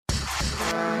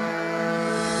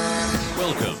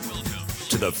Welcome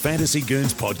to the Fantasy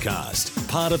Goons podcast,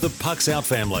 part of the Pucks Out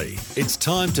family. It's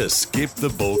time to skip the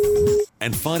book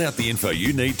and find out the info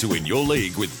you need to win your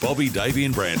league with Bobby, Davey,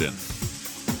 and Brandon.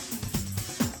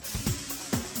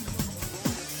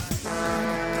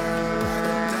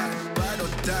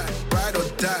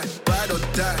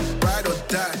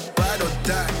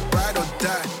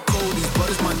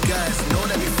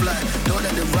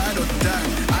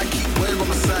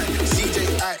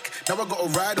 Now I gotta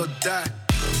ride or die.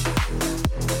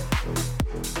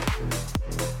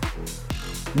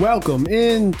 Welcome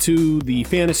into the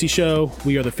fantasy show.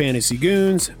 We are the Fantasy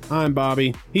Goons. I'm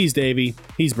Bobby. He's Davey.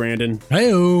 He's Brandon.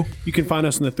 Heyo. You can find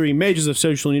us on the three majors of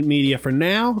social media for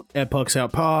now at Pucks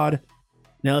Out Pod.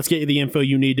 Now let's get you the info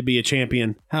you need to be a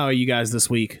champion. How are you guys this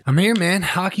week? I'm here, man.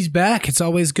 Hockey's back. It's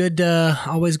always good to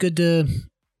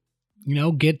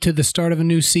get to the start of a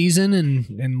new season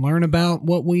and learn about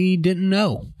what we didn't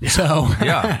know. So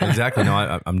yeah, exactly.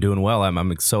 No, I'm doing well.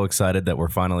 I'm so excited that we're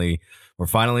finally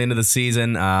into the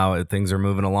season. Things are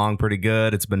moving along pretty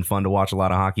good. It's been fun to watch a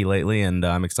lot of hockey lately, and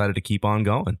I'm excited to keep on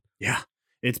going. Yeah,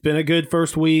 it's been a good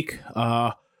first week.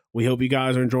 We hope you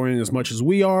guys are enjoying it as much as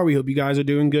we are. We hope you guys are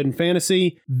doing good in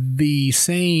fantasy. the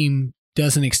same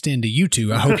doesn't extend to you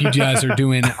two. I hope you guys are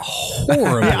doing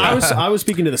horrible. Yeah, I was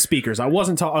speaking to the speakers. I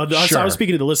wasn't talking. I was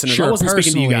speaking to the listeners. I wasn't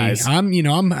speaking to you guys. I'm Hope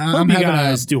you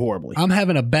guys do horribly. I'm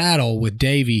having a battle with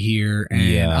Davey here, and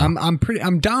Yeah.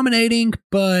 I'm dominating,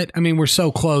 but I mean we're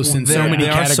so close in so many They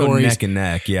are so categories neck and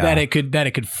neck. Yeah, that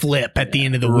it could flip at the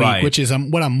end of the Right. week, which is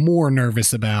what I'm more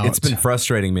nervous about. it's been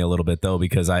frustrating me a little bit though,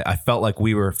 because I felt like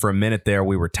we were, for a minute there,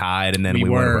 we were tied, and then we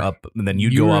went up, and then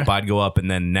you'd You go were- up, I'd go up, and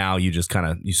then now you just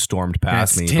you stormed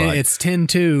past me. It's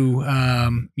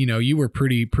 10-2. You were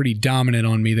pretty dominant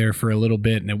on me there for a little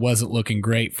bit, and it wasn't looking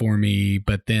great for me.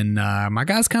 But then my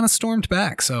guys kind of stormed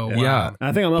back. So Yeah.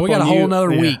 I think I'm up. We got on a whole you. nother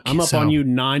week, I'm up so. on you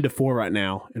 9-4 right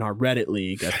now in our Reddit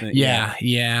league. I think. yeah.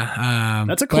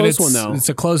 That's a But close one though. It's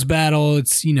a close battle.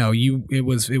 It's it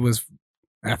was.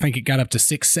 I think it got up to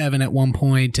 6-7 at one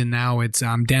point, and now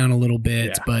I'm down a little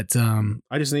bit. Yeah. But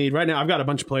I just need right now. I've got a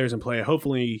bunch of players in play.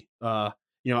 Hopefully,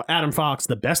 Adam Fox,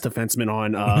 the best defenseman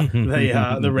on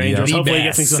the Rangers. The Hopefully, he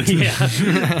gets me best. some.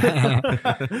 Yeah.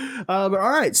 But all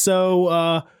right,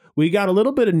 so we got a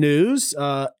little bit of news.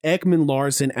 Ekman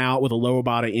Larson out with a lower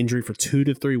body injury for 2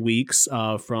 to 3 weeks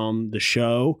from the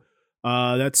show.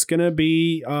 That's gonna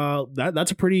be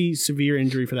that's a pretty severe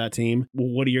injury for that team.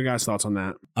 What are your guys' thoughts on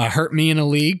that? hurt me in a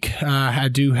league. I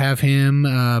do have him.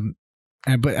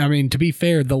 But I mean, to be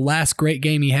fair, the last great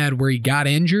game he had where he got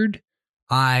injured,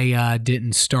 I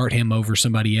didn't start him over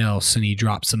somebody else, and he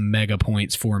dropped some mega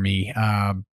points for me.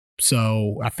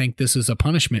 So I think this is a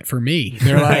punishment for me.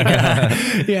 They're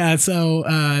like, yeah. So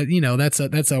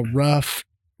that's a rough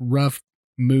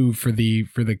move for the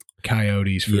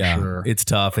Coyotes for sure. It's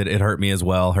tough. It hurt me as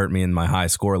well. Hurt me in my high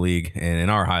score league, and in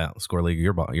our high score league,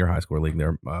 your high score league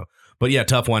there. But yeah,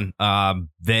 tough one.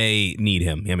 They need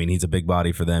him. I mean, he's a big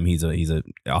body for them. He's a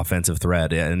offensive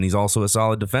threat, and he's also a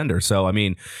solid defender. So I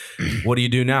mean, what do you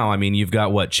do now? I mean, you've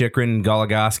got Chychrun,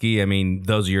 Goligoski. I mean,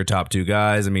 those are your top two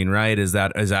guys. I mean, right? Is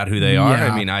that who they are?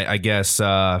 Yeah. I mean, I guess.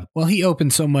 Well, he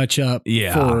opened so much up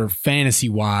Yeah. for fantasy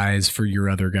wise for your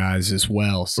other guys as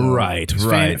well. So Right.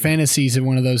 Fantasies are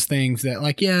one of those things that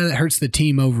it hurts the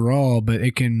team overall, but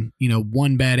it can,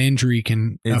 one bad injury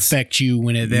can affect you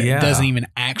when it doesn't even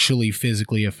actually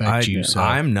physically affect you. So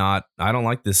I don't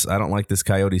like this. I don't like this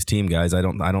Coyotes team, guys. I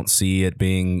don't see it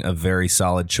being a very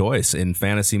solid choice in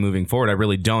fantasy moving forward. I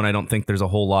really don't. I don't think there's a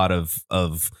whole lot of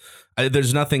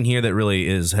there's nothing here that really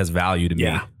has value to me.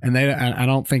 Yeah. And I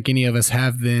don't think any of us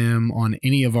have them on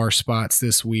any of our spots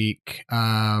this week.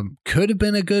 Could have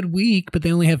been a good week, but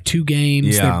they only have 2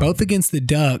 games. Yeah. They're both against the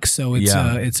Ducks, so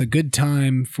it's a good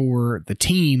time for the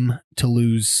team to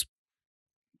lose,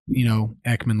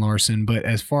 Ekman Larson. But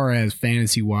as far as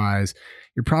fantasy wise,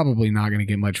 you're probably not going to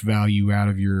get much value out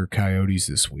of your Coyotes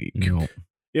this week. No.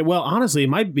 Yeah, well, honestly, it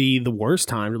might be the worst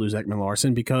time to lose Ekman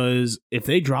Larson, because if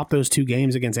they drop those 2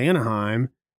 games against Anaheim,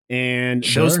 and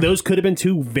Sure. those could have been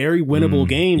 2 very winnable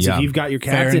games yeah. if you've got your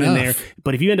Fair captain in there. enough.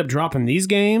 But if you end up dropping these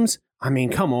games, I mean,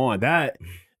 come on, that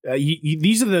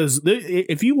these are those.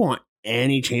 If you want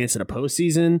any chance at a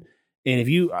postseason, and if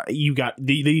you got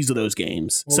these are those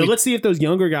games. Well, So let's see if those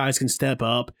younger guys can step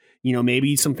up.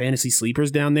 Maybe some fantasy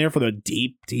sleepers down there for the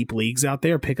deep leagues out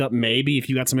there. Pick up, maybe if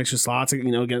you got some extra slots,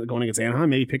 going against Anaheim,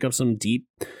 maybe pick up some deep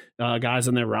guys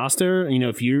on their roster.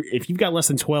 If you've got less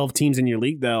than 12 teams in your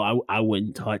league, though, I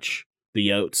wouldn't touch the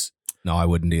Yotes. No, I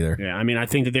wouldn't either. Yeah, I mean, I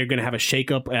think that they're going to have a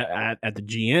shakeup at the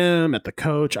GM, at the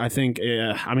coach. I think,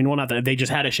 not that they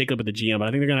just had a shakeup at the GM, but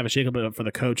I think they're going to have a shakeup for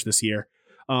the coach this year.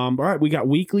 All right, we got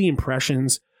weekly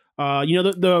impressions.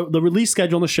 The release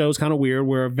schedule on the show is kind of weird.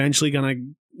 We're eventually gonna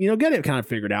get it kind of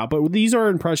figured out. But these are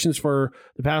impressions for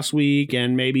the past week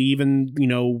and maybe even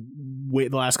the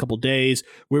last couple of days.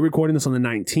 We're recording this on the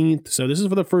 19th, so this is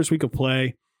for the first week of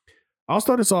play. I'll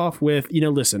start us off with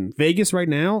listen, Vegas right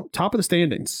now, top of the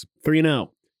standings, 3-0.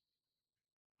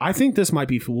 I think this might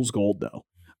be fool's gold though.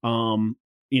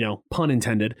 Pun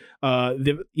intended.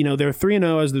 They're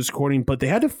 3-0 as they're scoring, but they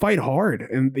had to fight hard,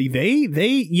 and they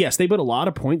put a lot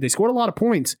of points. They scored a lot of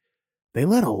points. They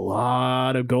let a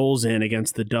lot of goals in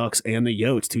against the Ducks and the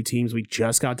Yotes, two teams we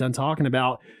just got done talking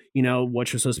about.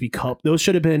 What you're supposed to be cup. Those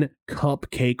should have been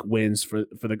cupcake wins for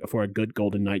a good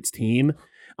Golden Knights team.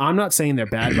 I'm not saying they're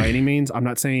bad by any means. I'm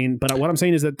not saying, but what I'm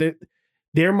saying is that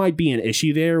there might be an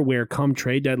issue there where come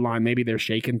trade deadline, maybe they're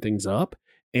shaking things up.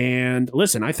 And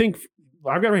listen, I think.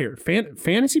 I've got right here,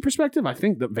 fantasy perspective. I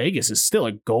think that Vegas is still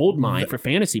a gold mine for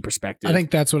fantasy perspective. I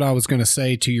think that's what I was going to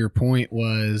say to your point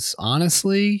was,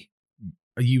 honestly,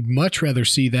 you'd much rather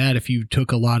see that if you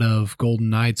took a lot of Golden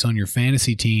Knights on your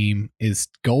fantasy team is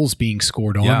goals being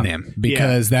scored on them,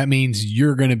 because that means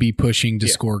you're going to be pushing to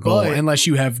score goal unless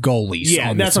you have goalies. Yeah,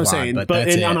 on that's the what squad, I'm saying. But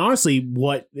and honestly,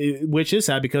 which is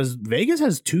sad because Vegas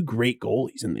has two great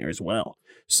goalies in there as well.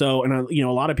 So, and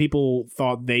a lot of people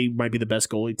thought they might be the best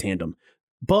goalie tandem.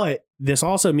 But this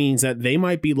also means that they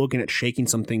might be looking at shaking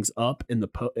some things up in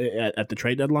at the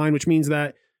trade deadline, which means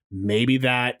that maybe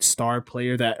that star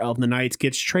player that of the Knights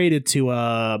gets traded to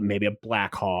maybe a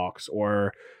Blackhawks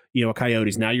or a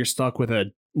Coyotes. Now you're stuck with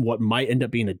what might end up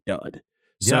being a dud.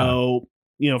 So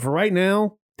for right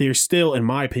now, they're still, in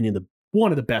my opinion,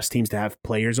 one of the best teams to have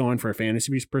players on for a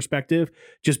fantasy perspective.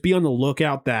 Just be on the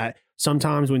lookout that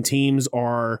sometimes when teams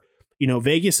are.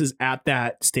 Vegas is at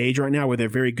that stage right now where they're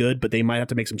very good, but they might have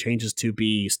to make some changes to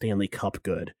be Stanley Cup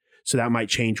good. So that might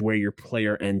change where your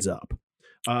player ends up.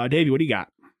 Davey, what do you got?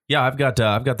 Yeah, I've got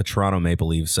the Toronto Maple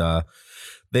Leafs.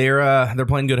 They're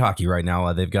playing good hockey right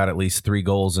now. They've got at least 3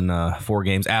 goals in 4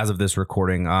 games as of this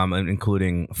recording,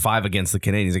 including 5 against the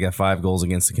Canadiens. They got 5 goals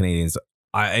against the Canadiens.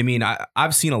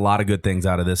 I've seen a lot of good things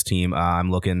out of this team.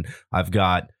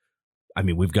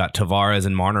 We've got Tavares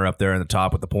and Marner up there in the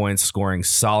top with the points, scoring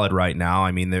solid right now.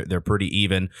 They're pretty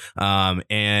even.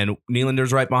 And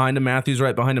Nylander's right behind him. Matthews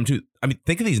right behind him too.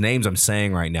 Think of these names I'm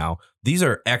saying right now. These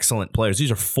are excellent players. These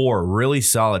are 4 really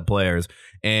solid players.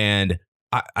 And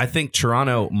I think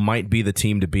Toronto might be the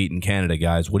team to beat in Canada,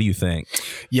 guys. What do you think?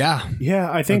 Yeah,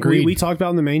 I think we talked about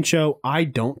in the main show. I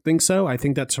don't think so. I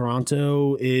think that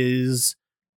Toronto is...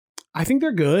 I think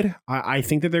they're good. I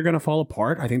think that they're going to fall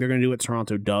apart. I think they're going to do what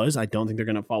Toronto does. I don't think they're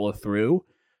going to follow through.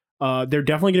 They're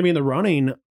definitely going to be in the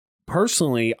running.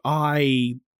 Personally,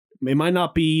 it might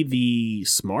not be the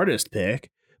smartest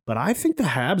pick, but I think the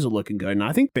Habs are looking good. And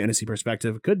I think fantasy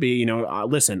perspective could be,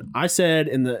 listen, I said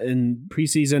in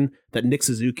preseason that Nick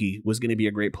Suzuki was going to be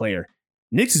a great player.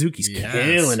 Nick Suzuki's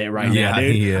killing it right now,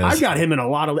 dude. He is. I've got him in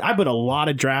I put a lot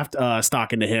of draft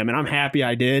stock into him, and I'm happy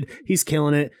I did. He's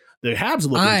killing it. The Habs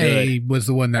looking good. I was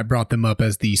the one that brought them up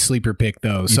as the sleeper pick,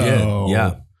 though. So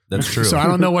yeah, that's true. So I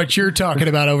don't know what you're talking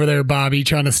about over there, Bobby,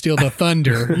 trying to steal the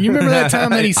thunder. You remember that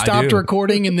time that he stopped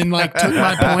recording and then took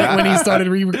my point when he started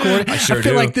re-recording? I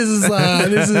feel like this is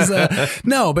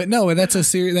no, that's a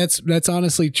serious. That's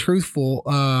honestly truthful.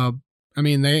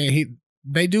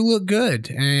 They do look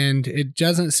good, and it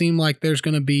doesn't seem like there's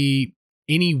going to be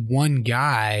any one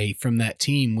guy from that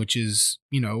team, which is,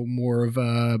 more of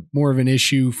an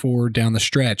issue for down the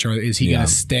stretch, or is he going to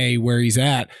stay where he's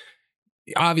at?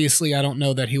 Obviously, I don't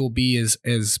know that he will be as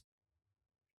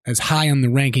high on the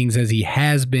rankings as he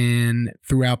has been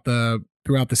throughout the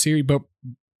series, but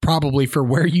probably for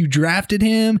where you drafted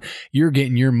him, you're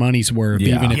getting your money's worth,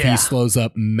 even if he slows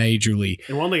up majorly.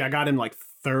 And one thing, I got him like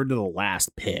third to the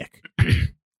last pick.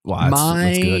 Wow,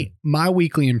 that's good. My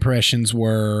weekly impressions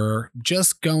were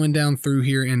just going down through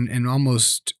here in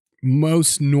almost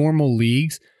most normal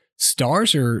leagues.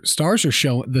 Stars are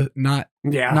showing not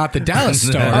the Dallas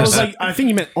Stars. I was like, I think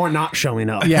you meant or not showing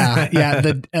up. Not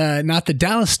the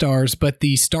Dallas Stars, but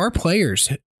the star players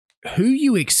who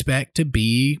you expect to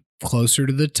be closer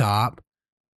to the top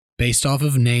based off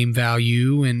of name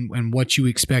value and what you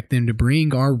expect them to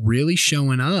bring are really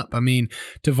showing up.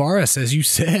 Tavares, as you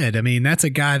said, that's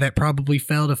a guy that probably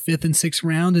fell to 5th and 6th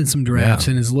round in some drafts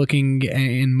and is looking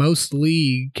in most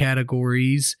league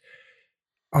categories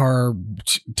are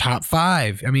top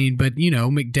 5. But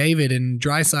McDavid and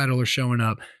Draisaitl are showing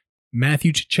up.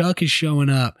 Matthew Tkachuk is showing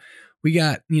up. We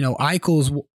got,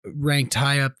 Eichel's ranked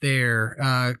high up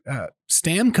there.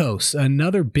 Stamkos,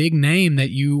 another big name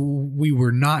that we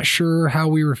were not sure how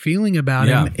we were feeling about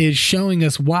him, is showing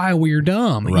us why we're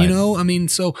dumb. Right. You know, I mean,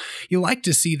 so you like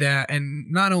to see that, and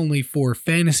not only for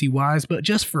fantasy wise, but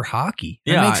just for hockey.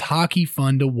 It makes hockey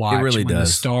fun to watch. It really when does.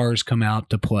 the stars come out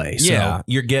to play. Yeah, So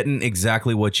you're getting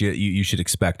exactly what you should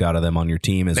expect out of them on your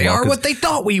team as they well. are what they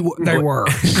thought they were.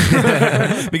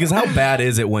 Because how bad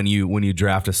is it when you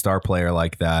draft a star player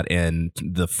like that in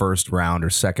the first round or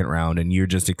second round, and you're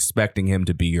just expecting him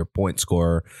to be your point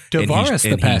scorer? Tavares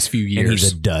the past few years, and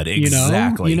he's a dud.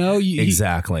 Exactly.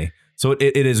 Exactly. So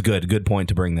it is good. Good point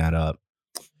to bring that up.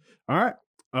 All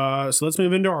right. So let's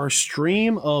move into our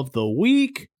stream of the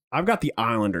week. I've got the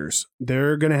Islanders.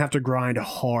 They're going to have to grind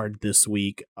hard this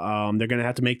week. They're going to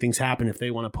have to make things happen if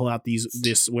they want to pull out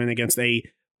this win against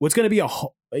what's going to be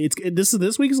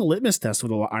this week is a litmus test for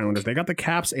the Islanders. They got the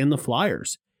Caps and the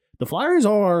Flyers. The Flyers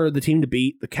are the team to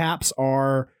beat. The Caps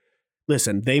are,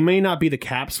 listen, they may not be the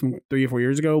Caps from 3 or 4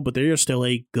 years ago, but they are still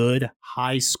a good,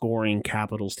 high-scoring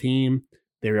Capitals team.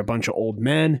 They're a bunch of old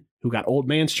men who got old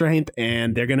man strength,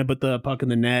 and they're going to put the puck in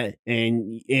the net,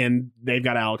 and they've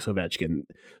got Alex Ovechkin.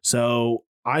 So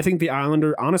I think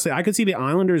honestly, I could see the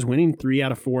Islanders winning 3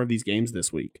 out of 4 of these games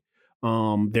this week.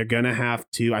 They're going to have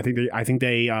to, I think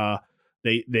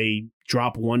they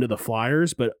drop one to the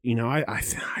Flyers, but I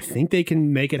think they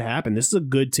can make it happen. This is a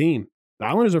good team. The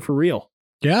Islanders are for real.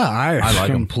 Yeah, I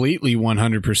like completely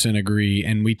 100% agree.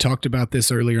 And we talked about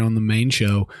this earlier on the main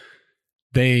show.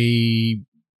 They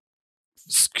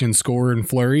can score in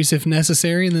flurries if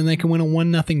necessary, and then they can win a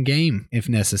 1-0 game if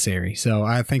necessary. So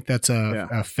I think that's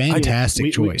a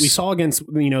fantastic choice. We saw against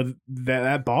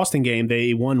that Boston game,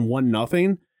 they won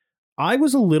 1-0. I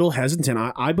was a little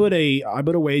hesitant. I put a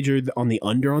wager on the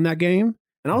under on that game,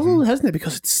 and I was a little hesitant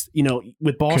because it's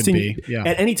with Boston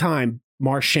at any time,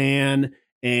 Marchand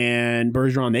and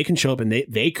Bergeron, they can show up and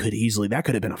they could easily, that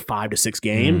could have been a 5-6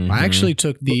 game. I actually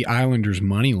took the Islanders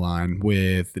money line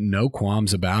with no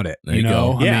qualms about it. There you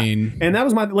go. Yeah. I mean, and that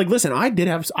was my, listen, I did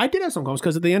have some qualms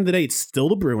because at the end of the day, it's still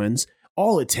the Bruins.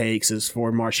 All it takes is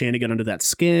for Marchand to get under that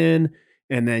skin.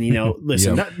 And then,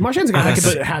 listen, Marchand's a guy that can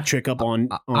put a hat trick up on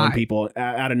people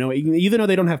out of nowhere. Even though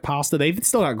they don't have Pasta, they've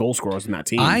still got goal scorers in that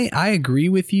team. I agree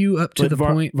with you up to the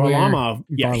point Varlamov,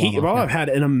 Varlamov had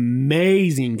an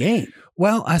amazing game.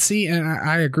 Well, I see, and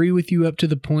I agree with you up to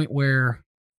the point where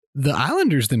the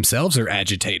Islanders themselves are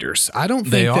agitators. I don't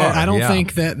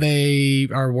think that they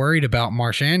are worried about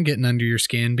Marchand getting under your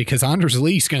skin because Anders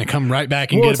Lee's going to come right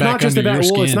back and get back under your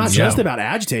skin. Well, it's not just about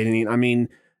agitating. I mean,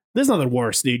 there's nothing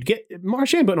worse, dude.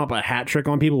 Marchand putting up a hat trick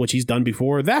on people, which he's done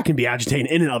before. That can be agitating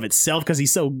in and of itself because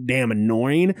he's so damn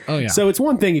annoying. Oh yeah. So it's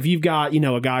one thing if you've got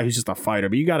a guy who's just a fighter,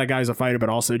 but you got a guy who's a fighter, but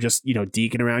also just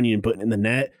deking around you and putting in the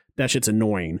net. That shit's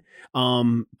annoying.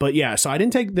 But yeah, so I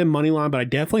didn't take the money line, but I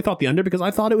definitely thought the under because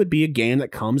I thought it would be a game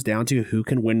that comes down to who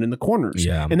can win in the corners.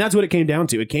 Yeah. And that's what it came down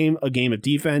to. It came a game of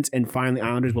defense, and finally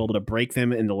Islanders were able to break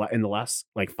them in the last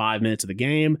 5 minutes of the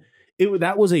game.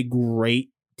 That was a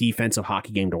great defensive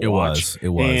hockey game to watch. It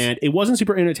was. And it wasn't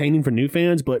super entertaining for new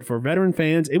fans, but for veteran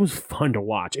fans, it was fun to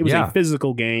watch. It was a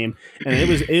physical game, and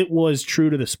it was true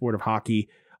to the sport of hockey.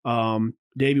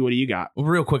 Davey, what do you got? Well,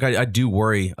 real quick, I do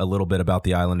worry a little bit about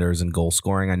the Islanders and goal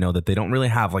scoring. I know that they don't really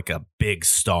have a big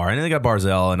star. I know they got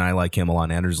Barzal, and I like him a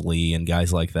lot, Anders Lee and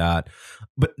guys like that.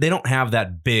 But they don't have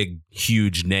that big,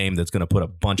 huge name that's going to put a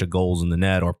bunch of goals in the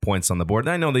net or points on the board.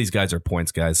 And I know these guys are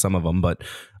points guys, some of them, but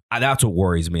that's what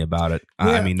worries me about it.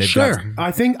 Yeah, I mean, they've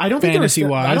I don't think they're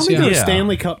a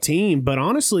Stanley Cup team, but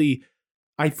honestly,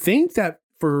 I think that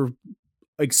for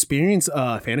experienced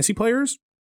fantasy players,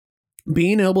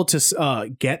 being able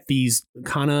to get these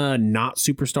kind of not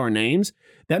superstar names,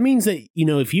 that means that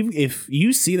if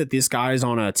you see that this guy is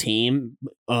on a team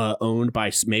owned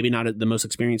by maybe not the most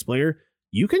experienced player,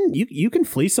 you can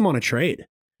fleece him on a trade.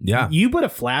 Yeah, you put a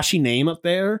flashy name up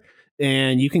there,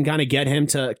 and you can kind of get him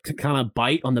to kind of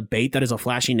bite on the bait that is a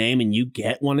flashy name, and you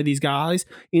get one of these guys.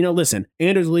 Listen,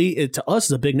 Anders Lee to us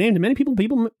is a big name. To many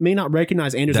people may not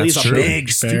recognize Anders Lee as a big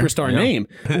superstar name.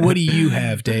 What do you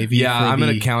have, Dave? Yeah, I'm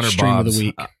going to counter Bob's.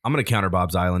 I'm going to counter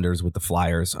Bob's Islanders with the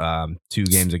Flyers. 2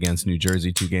 games against New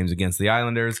Jersey, 2 games against the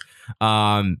Islanders.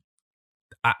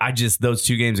 I just, those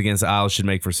 2 games against the Isles should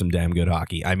make for some damn good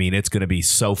hockey. I mean, it's going to be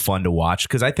so fun to watch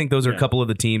because I think those are a couple of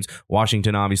the teams,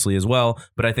 Washington obviously as well,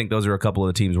 but I think those are a couple of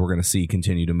the teams we're going to see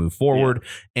continue to move forward.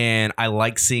 Yeah. And I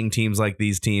like seeing teams like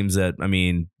these teams that, I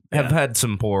mean, have had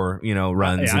some poor,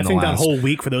 runs. Yeah, I think that whole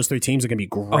week for those 3 teams are going to be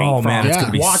great. Oh man, it's going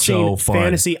to be watching so fun.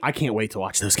 fantasy. I can't wait to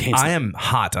watch those games. I am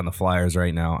hot on the Flyers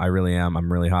right now. I really am.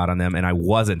 I'm really hot on them, and I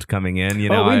wasn't coming in. We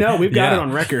know. We've got it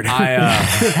on record.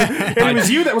 And it was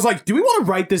you that was like, "Do we want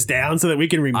to write this down so that we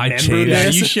can remember this?" Yeah,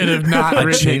 you should have not.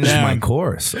 I changed my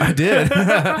course. I did,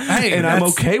 and I'm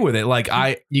okay with it. Like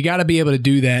you got to be able to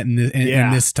do that in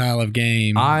this style of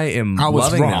game. I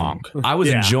was loving wrong. Them. I was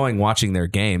enjoying watching their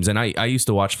games, and I used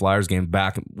to watch Flyers games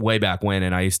way back when,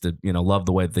 and I used to love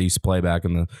the way that they used to play back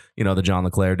in the the John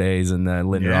LeClaire days and the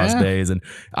Lindros days, and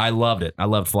I loved it. I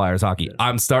loved Flyers hockey.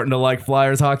 I'm starting to like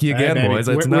Flyers hockey again, boys.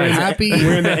 It's nice.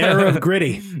 We're in the era of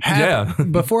gritty.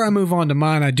 Before I move on to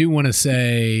mine, I do want to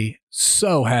say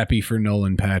so happy for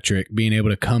Nolan Patrick being able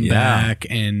to come back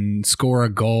and score a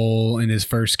goal in his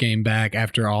first game back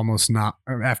after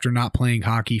not playing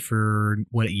hockey for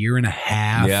a year and a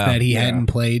half that he hadn't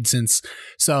played since.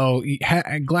 So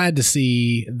glad to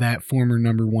see that former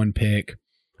number 1 pick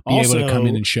be able to come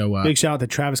in and show up. Big shout out to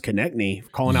Travis Konechny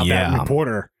calling out that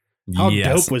reporter. How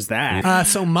dope was that?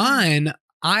 So mine,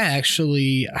 I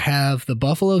actually have the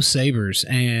Buffalo Sabres,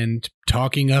 and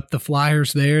talking up the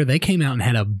Flyers there, they came out and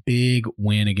had a big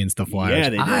win against the Flyers. Yeah,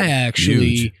 they did. I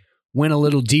actually went a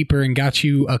little deeper and got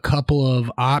you a couple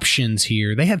of options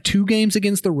here. They have 2 games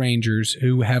against the Rangers,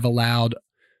 who have allowed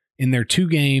in their 2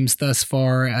 games thus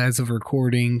far as of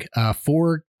recording,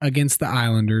 4 against the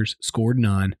Islanders, scored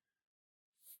none.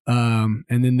 And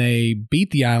then they beat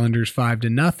the Islanders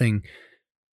 5-0.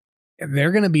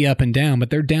 They're going to be up and down, but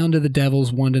they're down to the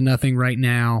Devils 1-0 right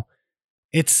now.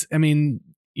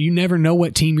 You never know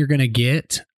what team you're going to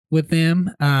get with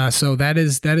them. So that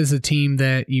is a team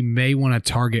that you may want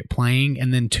to target playing.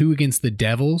 And then 2 against the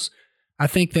Devils. I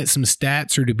think that some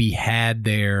stats are to be had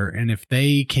there. And if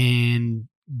they can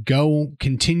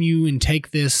continue and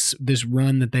take this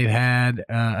run that they've had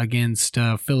against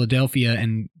Philadelphia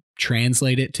and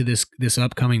translate it to this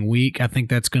upcoming week, I think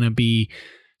that's going to be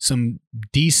some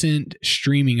decent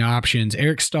streaming options.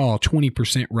 Eric Stahl,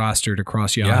 20% rostered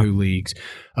across Yahoo leagues.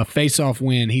 A face-off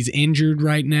win. He's injured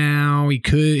right now.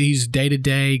 He's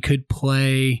day-to-day, could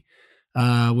play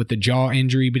with the jaw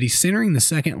injury, but he's centering the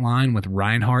second line with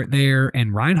Reinhart there,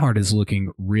 and Reinhart is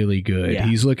looking really good. Yeah.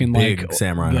 He's looking big like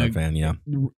Sam Reinhart fan,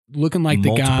 looking like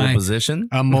the guy. Position?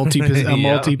 A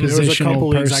multi-positional There was a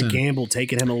couple person. leagues I gambled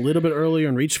taking him a little bit earlier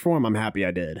and reached for him. I'm happy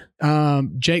I did.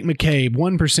 Jake McCabe,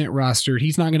 1% rostered.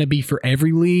 He's not going to be for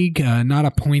every league, not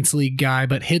a points league guy,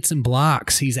 but hits and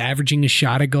blocks. He's averaging a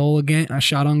shot on goal a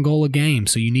game.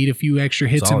 So you need a few extra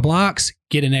hits and blocks,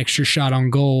 get an extra shot on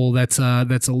goal. That's a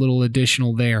little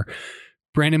additional there.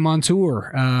 Brandon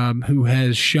Montour, who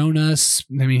has shown us,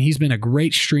 he's been a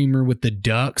great streamer with the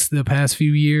Ducks the past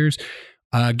few years.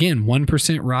 Again,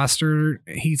 1% roster.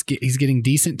 He's getting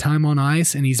decent time on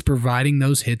ice, and he's providing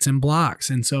those hits and blocks.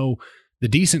 And so the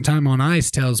decent time on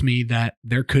ice tells me that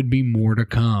there could be more to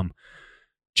come.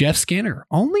 Jeff Skinner,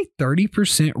 only 30%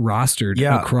 rostered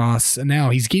across.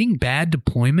 Now, he's getting bad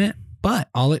deployment, but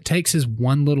all it takes is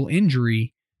one little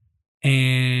injury,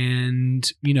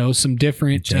 and some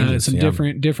different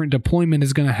different deployment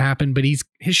is going to happen. But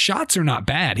his shots are not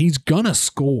bad. He's gonna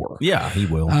score. Yeah, he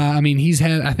will. He's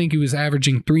had, I think he was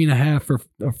averaging 3.5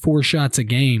 or 4 shots a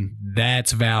game.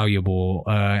 That's valuable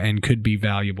and could be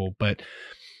valuable. But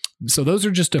so those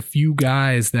are just a few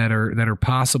guys that are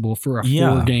possible for a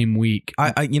 4-game week.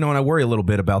 I worry a little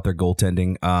bit about their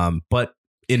goaltending. But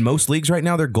in most leagues right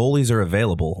now, their goalies are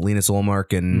available. Linus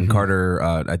Ullmark and Carter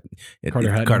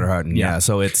Hutton. Yeah.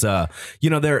 So it's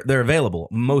they're available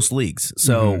most leagues.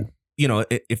 So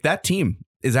if that team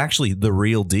is actually the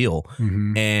real deal,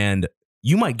 and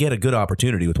you might get a good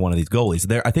opportunity with one of these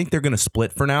goalies. I think they're going to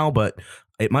split for now, but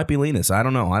it might be Linus. I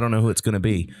don't know. I don't know who it's going to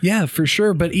be. Yeah, for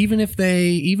sure. But even if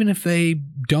they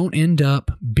don't end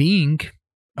up being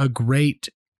a great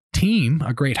team,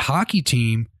 a great hockey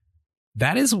team,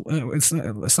 that is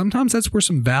sometimes that's where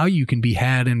some value can be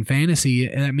had in fantasy.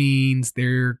 That means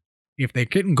if they're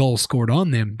getting goals scored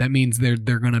on them, that means they're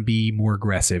going to be more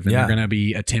aggressive, and they're going to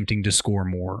be attempting to score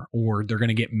more, or they're going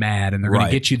to get mad and they're going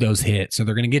to get you those hits, or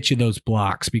they're going to get you those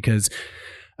blocks because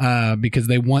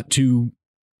they want to,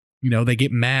 they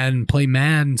get mad and play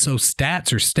mad, and so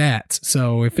stats are stats.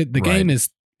 So if the game is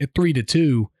at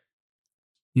 3-2,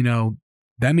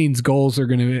 that means goals are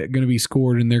going to be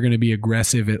scored, and they're going to be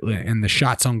aggressive in the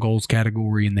shots on goals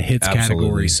category and the hits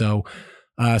category. So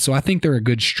I think they're a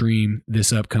good stream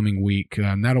this upcoming week.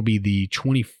 That'll be the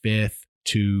 25th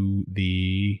to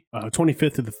the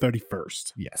 25th to the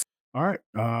 31st. Yes. All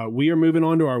right. We are moving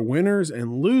on to our winners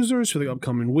and losers for the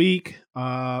upcoming week.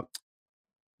 I've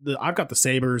got the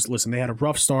Sabres. Listen, they had a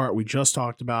rough start. We just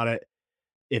talked about it.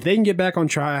 if they can get back on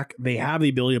track, they have the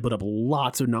ability to put up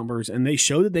lots of numbers, and they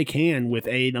show that they can with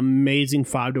an amazing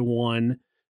 5-1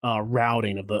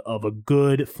 routing of a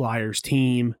good Flyers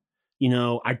team.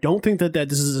 I don't think that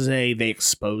this is they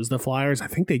expose the Flyers. I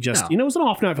think they just, it was an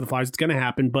off night for the Flyers. It's going to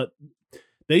happen, but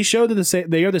they show that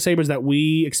they are the Sabres that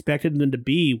we expected them to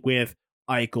be with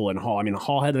Eichel and Hall. I mean,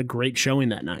 Hall had a great showing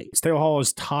that night. Taylor Hall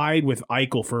is tied with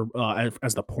Eichel for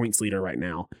as the points leader right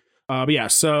now. But yeah,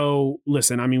 so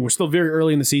listen, I mean, we're still very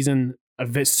early in the season.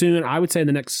 Soon, I would say in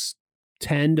the next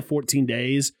 10 to 14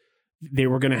 days, they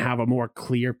were going to have a more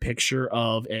clear picture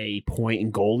of a point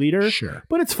and goal leader. Sure.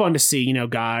 But it's fun to see,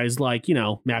 guys like,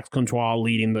 Max Comtois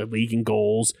leading the league in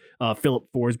goals, Philip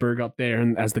Forsberg up there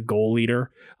and as the goal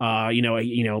leader.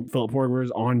 Philip Forsberg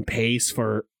is on pace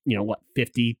for,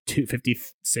 52,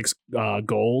 56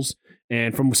 goals.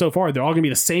 And from so far, they're all going to be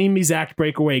the same exact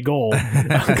breakaway goal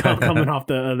coming off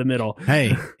the middle.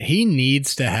 Hey, he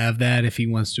needs to have that if he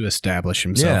wants to establish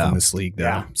himself in this league, though.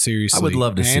 Yeah. Seriously. I would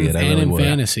love to see it. And in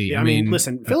fantasy. Yeah, I mean,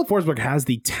 listen, Philip Forsberg has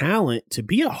the talent to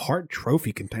be a Hart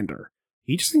Trophy contender.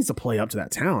 He just needs to play up to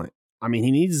that talent. I mean,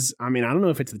 I don't know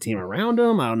if it's the team around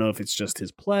him. I don't know if it's just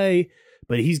his play.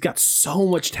 But he's got so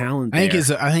much talent there.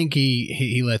 I think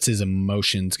he lets his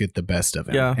emotions get the best of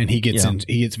him. Yeah. And he gets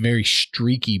very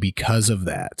streaky because of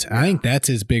that. I think that's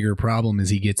his bigger problem is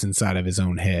he gets inside of his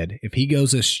own head. If he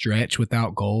goes a stretch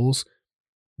without goals,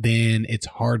 then it's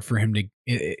hard for him to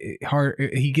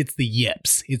he gets the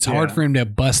yips. It's hard for him to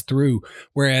bust through.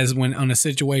 Whereas when on a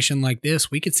situation like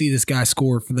this, we could see this guy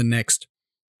score for the next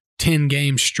 10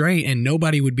 games straight and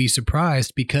nobody would be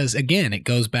surprised because again, it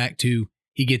goes back to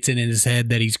he gets it in his head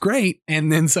that he's great,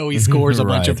 and then so he scores a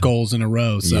bunch of goals in a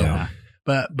row. So,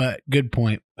 but good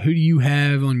point. Who do you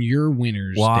have on your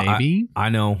winners, Davey? I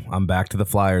know I'm back to the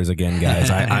Flyers again, guys.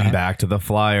 I'm back to the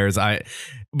Flyers.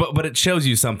 But it shows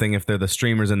you something if they're the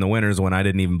streamers and the winners when I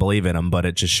didn't even believe in them. But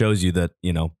it just shows you that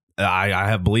I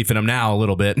have belief in them now a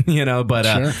little bit. But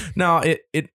sure. No,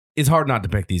 it's hard not to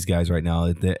pick these guys right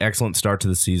now. The excellent start to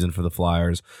the season for the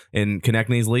Flyers, and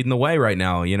Konechny's leading the way right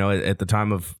now. At the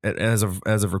time of as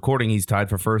of recording, he's tied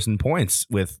for first in points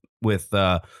with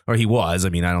or he was. I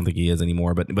mean, I don't think he is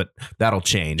anymore, but that'll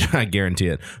change. I guarantee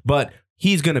it. But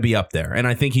he's going to be up there, and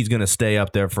I think he's going to stay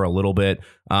up there for a little bit.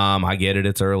 I get it;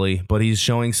 it's early, but he's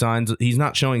showing signs. He's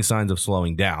not showing signs of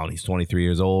slowing down. He's 23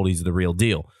 years old. He's the real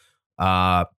deal.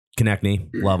 Konechny,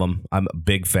 love him. I'm a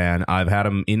big fan. I've had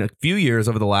him in a few years.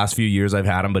 Over the last few years, I've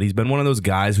had him, but he's been one of those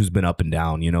guys who's been up and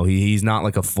down. He's not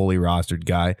like a fully rostered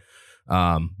guy,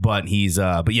 but he's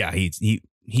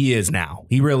he is now.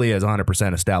 He really is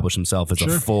 100% established himself as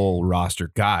a full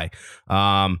roster guy.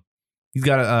 He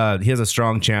has a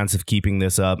strong chance of keeping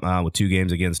this up with 2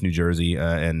 games against New Jersey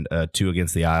and 2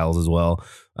 against the Isles as well.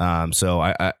 So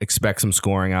I expect some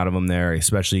scoring out of him there,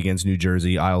 especially against New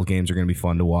Jersey. Isles games are going to be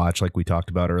fun to watch, like we talked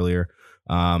about earlier.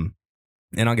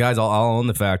 And guys, I'll own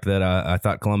the fact that I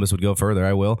thought Columbus would go further.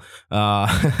 I will.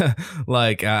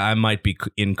 I might be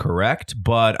incorrect,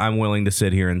 but I'm willing to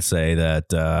sit here and say that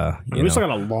we still got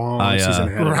a long season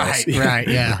ahead of us. Right,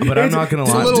 yeah. But I'm not going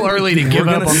to lie. It's a little early to give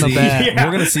up on the bet.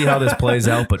 We're going to see how this plays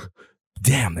out, but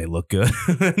damn, they look good.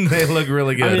 They look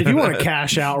really good. I mean, if you want to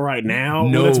cash out right now,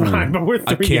 no, that's fine. But we're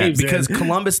 3 games because in.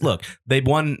 Columbus, look, they've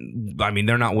won. I mean,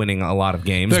 they're not winning a lot of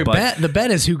games. The bet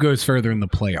is who goes further in the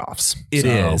playoffs. It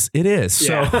is.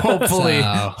 So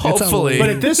hopefully, but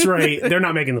at this rate, they're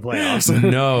not making the playoffs.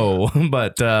 No,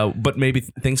 but maybe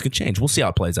things could change. We'll see how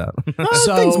it plays out.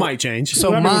 Things might change.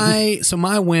 So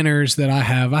my winners that I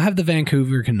have the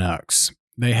Vancouver Canucks.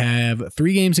 They have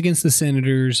 3 games against the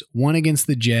Senators, 1 against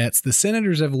the Jets. The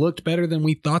Senators have looked better than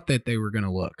we thought that they were going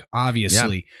to look,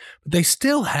 obviously. But they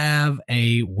still have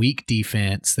a weak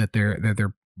defense that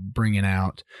they're bringing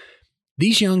out.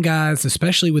 These young guys,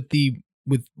 especially with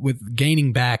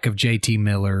gaining back of JT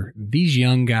Miller, these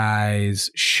young guys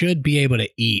should be able to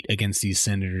eat against these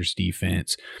Senators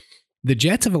defense. The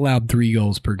Jets have allowed 3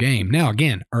 goals per game. Now,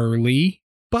 again, early,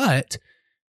 but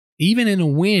even in a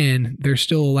win, they're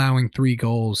still allowing 3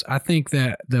 goals. I think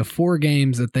that the 4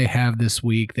 games that they have this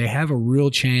week, they have a real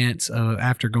chance of,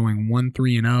 after going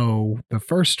 1-3-0 the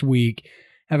first week,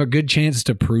 have a good chance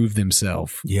to prove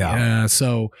themselves. Yeah.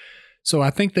 So I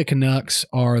think the Canucks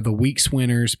are the week's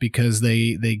winners because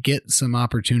they get some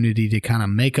opportunity to kind of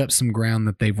make up some ground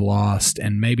that they've lost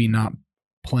and maybe not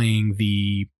playing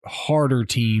the harder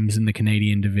teams in the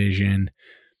Canadian division.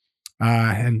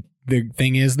 And the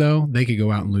thing is, though, they could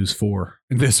go out and lose 4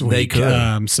 this week. They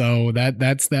could. So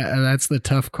that's the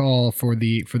tough call for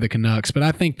the Canucks. But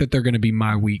I think that they're going to be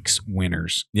my week's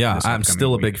winners. Yeah, this I'm upcoming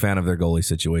still a week. big fan of their goalie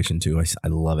situation too. I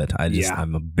love it.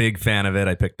 I'm a big fan of it.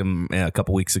 I picked them a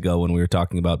couple weeks ago when we were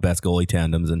talking about best goalie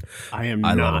tandems, and I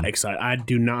love not them. excited.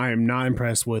 I am not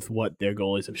impressed with what their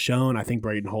goalies have shown. I think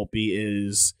Braden Holtby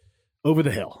is over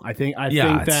the hill. I think and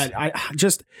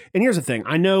here's the thing.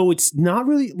 I know it's not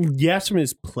really yes from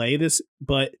his play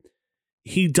but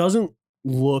he doesn't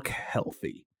look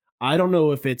healthy. I don't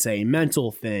know if it's a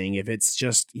mental thing, if it's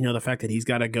just, the fact that he's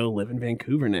got to go live in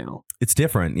Vancouver now. It's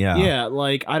different. Yeah. Yeah.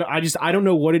 Like, I don't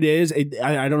know what it is.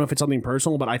 I don't know if it's something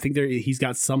personal, but I think he's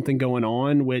got something going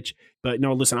on, but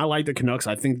no, listen, I like the Canucks.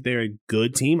 I think they're a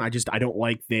good team. I don't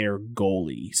like their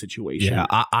goalie situation. Yeah,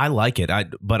 I like it.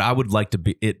 But I would like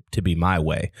it to be my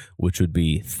way, which would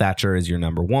be Thatcher as your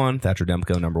number 1, Thatcher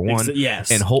Demko number 1, yes,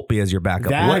 and Holtby as your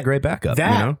backup. What a great backup!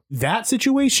 That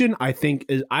situation, I think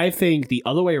the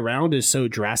other way around is so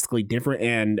drastically different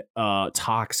and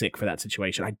toxic for that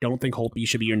situation. I don't think Holtby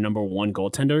should be your number 1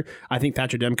 goaltender. I think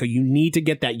Thatcher Demko, you need to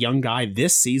get that young guy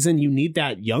this season. You need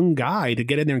that young guy to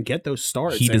get in there and get those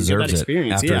starts. He deserves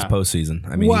it after his postseason.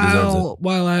 I mean, he deserves it.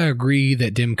 While I agree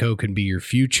that Demko can be your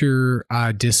future,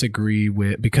 I disagree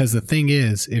because the thing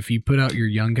is, if you put out your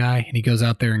young guy and he goes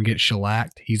out there and gets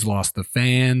shellacked, he's lost the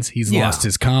fans, he's lost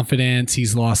his confidence,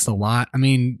 he's lost a lot. I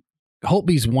mean,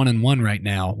 Holtby's 1-1 right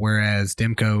now, whereas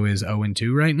Demko is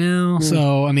 0-2 right now.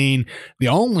 So, I mean, the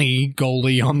only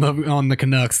goalie on the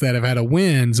Canucks that have had a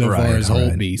win so far is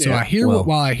Holtby. So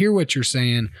while I hear what you're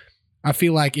saying, I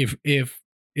feel like if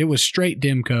it was straight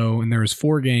Demko and there was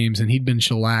 4 games and he'd been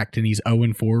shellacked and he's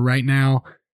 0-4 right now,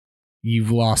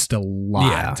 you've lost a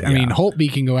lot. I mean,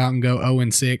 Holtby can go out and go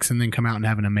 0-6 and then come out and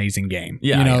have an amazing game.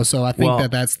 So I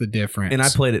think that's the difference. And I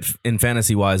played it in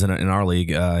fantasy wise in our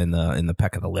league, in the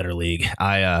Peck of the Litter League.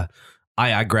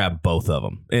 I grabbed both of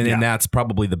them, and that's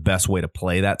probably the best way to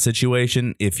play that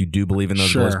situation. If you do believe in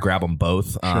those goals, grab them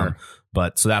both.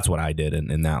 But so that's what I did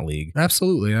in that league.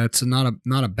 Absolutely, that's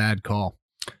not a bad call.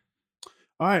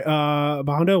 All right,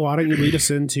 Bondo, why don't you lead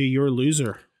us into your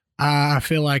loser? I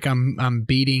feel like I'm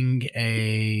beating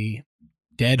a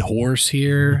dead horse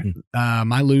here.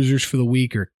 My losers for the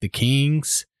week are the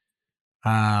Kings.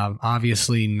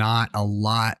 Obviously not a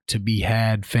lot to be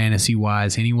had fantasy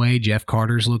wise anyway. Jeff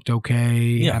Carter's looked okay.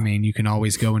 Yeah. I mean, you can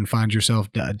always go and find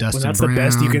yourself Dustin that's Brown. The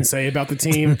best you can say about the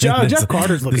team. Jeff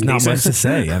Carter's looking not much to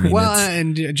say. I mean,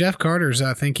 and Jeff Carter's,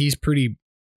 I think he's pretty,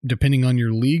 depending on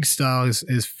your league style,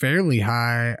 is fairly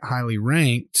highly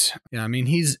ranked. Yeah, I mean,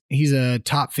 he's a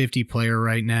top 50 player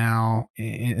right now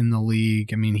in the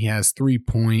league. I mean, he has 3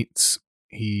 points.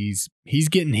 He's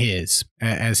getting his,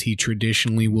 as he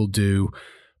traditionally will do,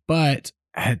 but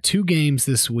had 2 games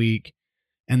this week,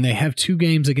 and they have 2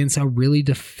 games against a really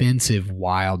defensive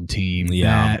Wild team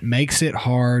that makes it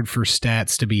hard for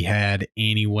stats to be had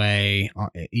anyway,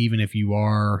 even if you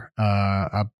are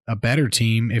a better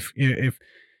team.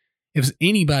 If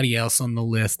anybody else on the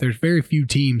list, there's very few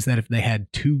teams that if they had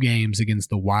 2 games against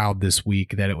the Wild this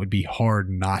week, that it would be hard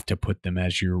not to put them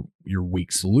as your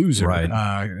week's loser,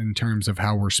 in terms of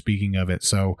how we're speaking of it.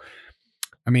 So,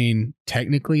 I mean,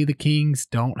 technically the Kings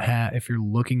don't have, if you're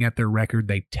looking at their record,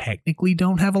 they technically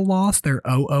don't have a loss. They're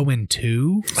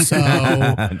 0-2.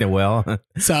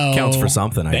 So, counts for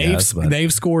something, I guess. But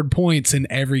they've scored points in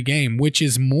every game, which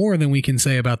is more than we can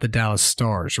say about the Dallas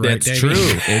Stars, right? It's true.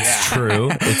 It's true.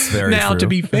 It's very now, true. To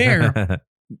be fair,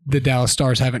 the Dallas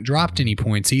Stars haven't dropped any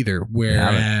points either,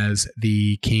 whereas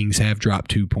the Kings have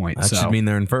dropped 2 points. That should mean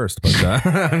they're in first, but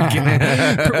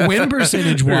win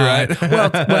percentage wise. Right.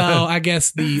 Well, I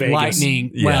guess the Vegas.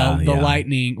 Lightning.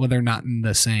 Lightning. Well, they're not in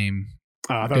the same.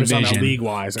 I thought it was on that league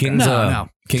wise. Kings, no.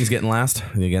 Kings getting last.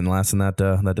 Are you getting last in that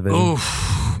division? Oof.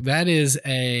 That is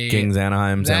a Kings,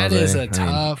 Anaheim, San Jose.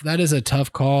 That is a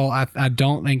tough call. I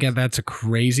don't think that's a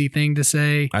crazy thing to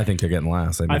say. I think they're getting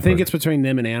last. I think it's between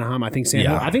them and Anaheim. I think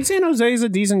San Jose is a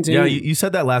decent team. Yeah, you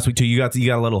said that last week too. You got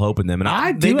a little hope in them,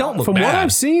 and they don't look from bad. what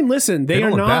I've seen. Listen, they are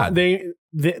not. Bad. They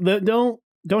don't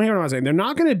hear what I'm saying. They're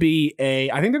not going to be a.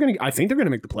 I think they're going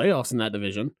to make the playoffs in that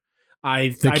division.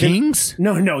 The Kings?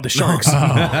 No, the Sharks.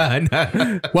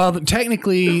 Well,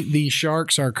 technically, the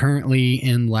Sharks are currently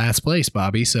in last place,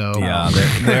 Bobby. So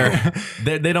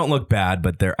they don't look bad,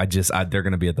 but they're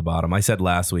going to be at the bottom. I said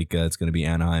last week it's going to be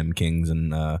Anaheim, Kings,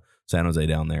 and San Jose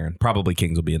down there, and probably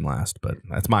Kings will be in last. But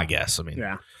that's my guess. I mean,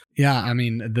 yeah. I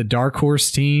mean, the dark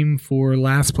horse team for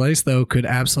last place though could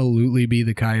absolutely be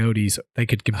the Coyotes. They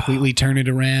could completely turn it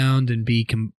around and be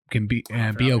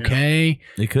okay.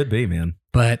 It could be, man.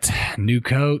 But new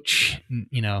coach,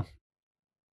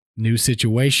 new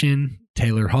situation.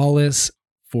 Taylor Hollis,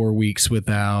 4 weeks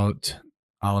without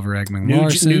Oliver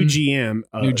Ekman-Larsson. New GM,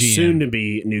 New GM. soon to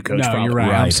be new coach. No, probably. you're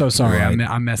right. I'm so sorry. Right.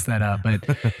 I messed that up. But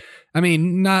I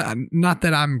mean, not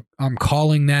that I'm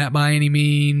calling that by any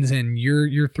means. And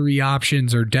your 3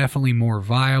 options are definitely more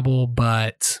viable,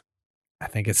 but I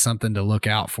think it's something to look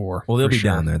out for. Well, they'll for be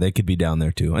sure. down there. They could be down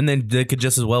there too, and then they could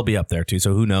just as well be up there too.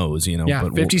 So who knows? You know. Yeah,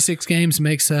 but 56 games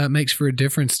makes for a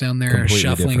difference down there, Completely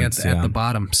shuffling difference, at yeah. the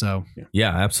bottom. So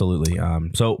Yeah, absolutely.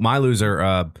 So my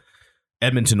loser,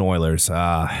 Edmonton Oilers.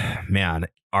 Man,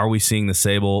 are we seeing the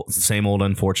same old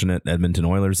unfortunate Edmonton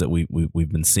Oilers that we've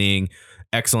been seeing?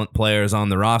 Excellent players on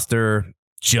the roster,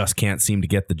 just can't seem to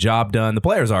get the job done. The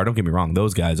players are, don't get me wrong,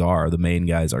 those guys are, the main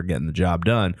guys are getting the job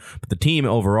done, but the team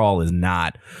overall is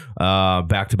not.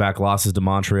 Back-to-back losses to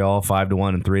Montreal, 5-1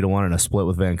 and 3-1, and a split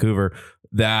with Vancouver.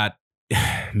 That,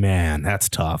 man, that's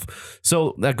tough.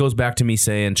 So that goes back to me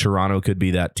saying Toronto could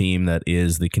be that team that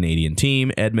is the Canadian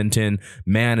team. Edmonton,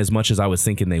 man, as much as I was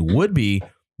thinking they would be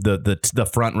the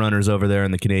front runners over there in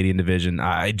the Canadian division,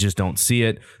 I just don't see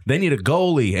it. They need a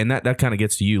goalie, and that kind of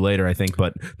gets to you later, I think,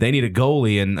 but they need a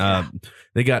goalie, and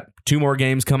they got 2 more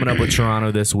games coming up with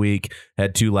Toronto this week,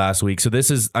 had 2 last week. So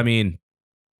this is, I mean,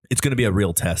 it's going to be a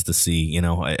real test to see, you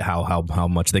know, how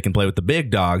much they can play with the big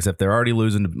dogs if they're already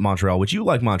losing to Montreal, which you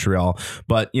like Montreal,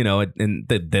 but you know, and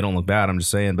they don't look bad. I'm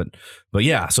just saying, but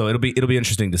yeah, so it'll be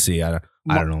interesting to see. I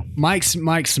don't know.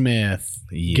 Mike Smith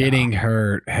getting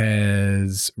hurt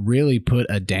has really put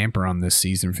a damper on this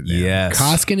season for them. Yes.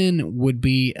 Koskinen would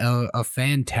be a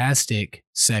fantastic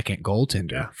second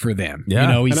goaltender for them. Yeah. You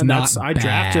know, he's And not I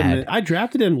bad.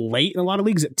 drafted him late in a lot of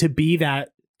leagues to be that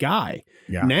guy.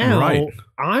 Yeah. Now Right.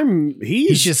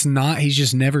 he's just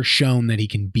never shown that he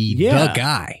can be Yeah. the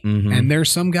guy. Mhm. And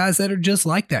there's some guys that are just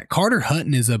like that. Carter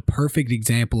Hutton is a perfect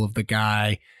example of the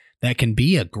guy that can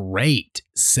be a great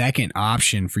second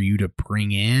option for you to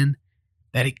bring in,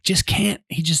 that he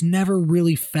just never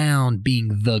really found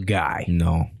being the guy.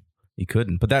 No, he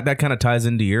couldn't. But that kind of ties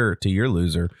into your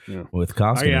loser with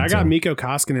Koskinen. Oh, yeah, I got so. Mikko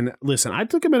Koskinen. Listen, I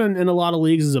took him in a lot of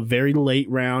leagues as a very late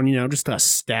round, you know, just a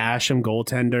stash him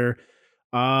goaltender.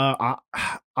 I'm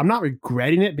not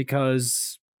regretting it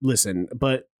because, listen,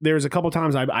 but there's a couple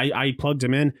times I plugged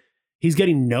him in. He's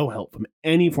getting no help from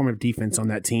any form of defense on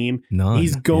that team. None.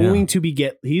 He's going to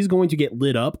get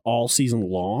lit up all season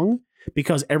long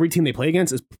because every team they play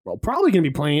against is probably going to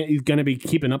be playing. He's going to be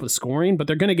keeping up with scoring, but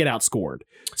they're going to get outscored.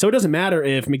 So it doesn't matter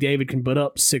if McDavid can put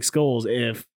up 6 goals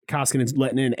if Koskinen's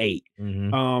letting in 8.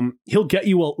 Mhm. He'll get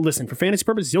you for fantasy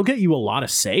purposes, he'll get you a lot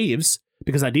of saves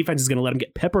because that defense is going to let him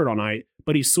get peppered all night.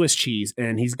 But he's Swiss cheese,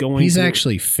 and he's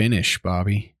actually Finnish,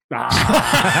 Bobby.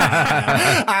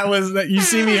 Ah. You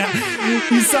saw me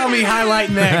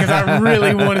highlighting that because I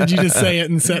really wanted you to say it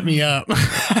and set me up.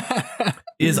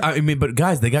 But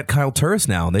guys, they got Kyle Turris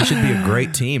now. They should be a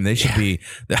great team. They should be.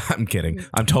 I'm kidding.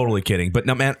 I'm totally kidding. But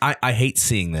no, man, I hate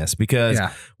seeing this because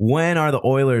when are the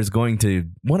Oilers going to?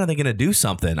 When are they going to do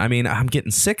something? I mean, I'm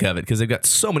getting sick of it because they've got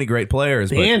so many great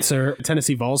players. The answer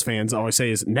Tennessee Vols fans always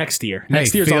say is next year.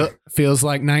 Next Hey, year's feels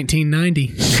like 1990.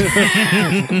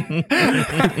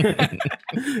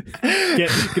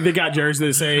 they got jerseys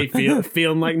that say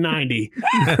feeling like 90.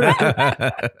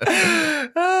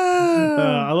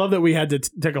 I love that we had to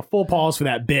take a full pause for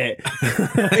that bit.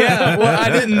 Yeah, well, I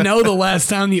didn't know the last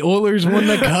time the Oilers won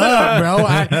the cup, bro.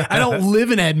 I don't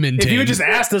live in Edmonton. If you had just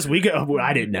asked us,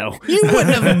 I didn't know. You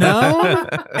wouldn't have known.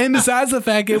 And besides the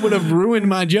fact, it would have ruined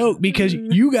my joke because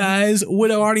you guys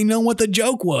would have already known what the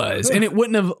joke was, and it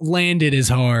wouldn't have landed as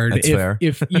hard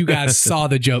if you guys saw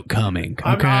the joke coming.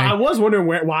 Okay, I was wondering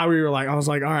why we were like. I was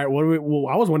like, all right, I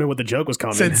was wondering what the joke was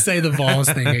coming. Said say the Vols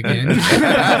thing again.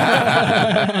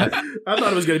 I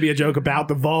thought it was going to be a joke about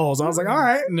the Vols. I was like, all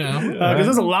right, no, because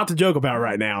there's a lot to joke about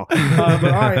right now. But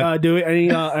all right, do we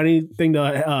anything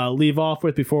to leave off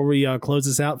with before we close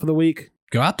this out for the week?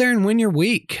 Go out there and win your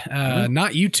week.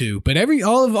 Not you two, but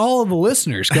all of the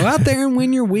listeners. Go out there and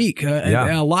win your week.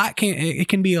 It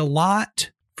can be a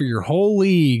lot for your whole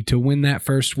league to win that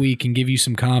first week and give you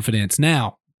some confidence.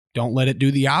 Now, don't let it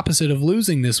do the opposite of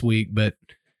losing this week, but.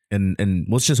 And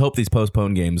let's just hope these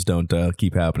postponed games don't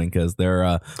keep happening because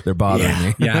they're bothering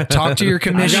me. Yeah, talk to your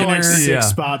commissioner. I got like 6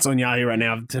 spots on Yahoo right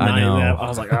now tonight. I know. I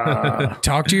was like, ah.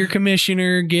 Talk to your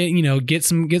commissioner. Get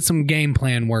some game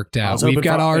plan worked out. We've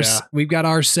got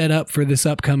ours set up for this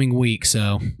upcoming week.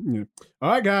 So, all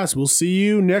right, guys, we'll see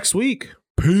you next week.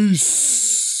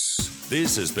 Peace.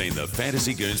 This has been the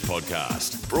Fantasy Goons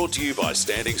podcast, brought to you by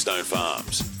Standing Stone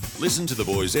Farms. Listen to the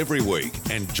boys every week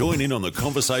and join in on the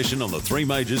conversation on the 3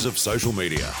 majors of social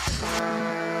media.